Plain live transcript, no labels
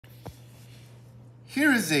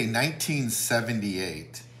Here is a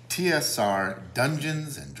 1978 TSR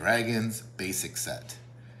Dungeons & Dragons basic set.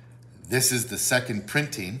 This is the second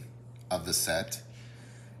printing of the set.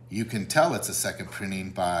 You can tell it's a second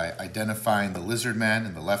printing by identifying the lizard man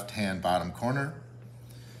in the left-hand bottom corner,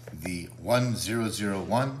 the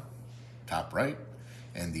 1001 top right,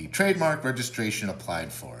 and the trademark registration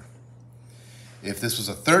applied for. If this was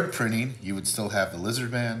a third printing, you would still have the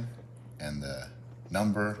lizard man and the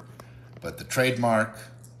number, but the trademark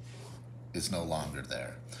is no longer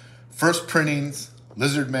there. First printings,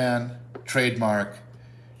 lizard man, trademark,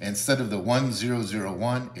 instead of the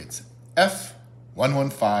 1001, it's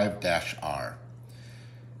F115-R.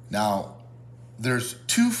 Now, there's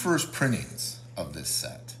two first printings of this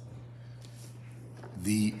set.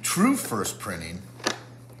 The true first printing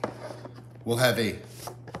will have a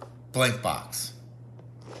blank box.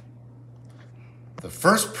 The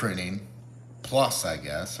first printing, plus I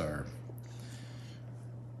guess, or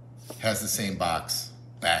has the same box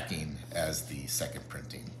backing as the second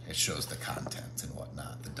printing. It shows the contents and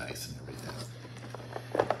whatnot, the dice and everything.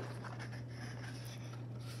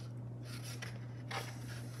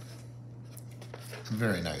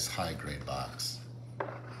 Very nice high-grade box.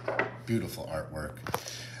 Beautiful artwork.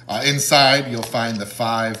 Inside, you'll find the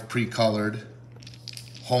 5 pre-colored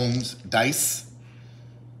Holmes dice.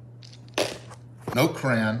 No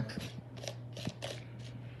crayon.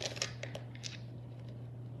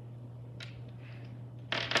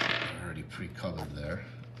 Already pre-colored there.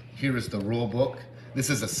 Here is the rule book. This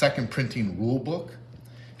is a second printing rule book.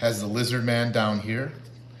 Has the lizard man down here,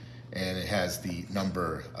 and it has the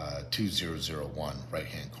number 2001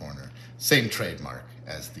 right-hand corner. Same trademark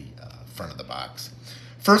as the front of the box.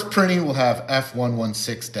 First printing will have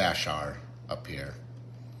F116-R up here.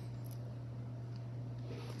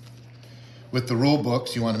 With the rule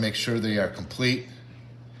books, you want to make sure they are complete.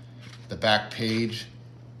 The back page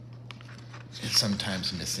is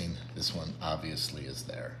sometimes missing. This one obviously is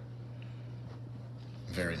there.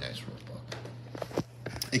 Very nice rule book.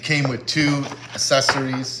 It came with 2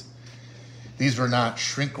 accessories. These were not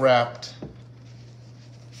shrink wrapped.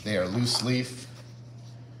 They are loose leaf,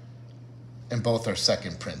 and both are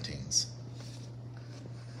second printings.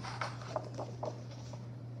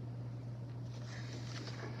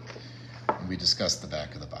 And we discussed the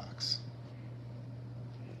back of the box.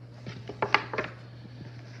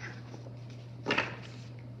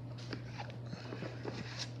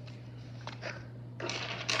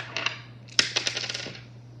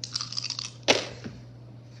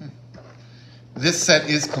 This set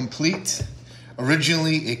is complete.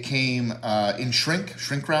 Originally, it came in shrink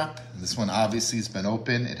wrap. This one obviously has been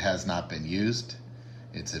open. It has not been used.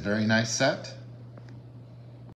 It's a very nice set.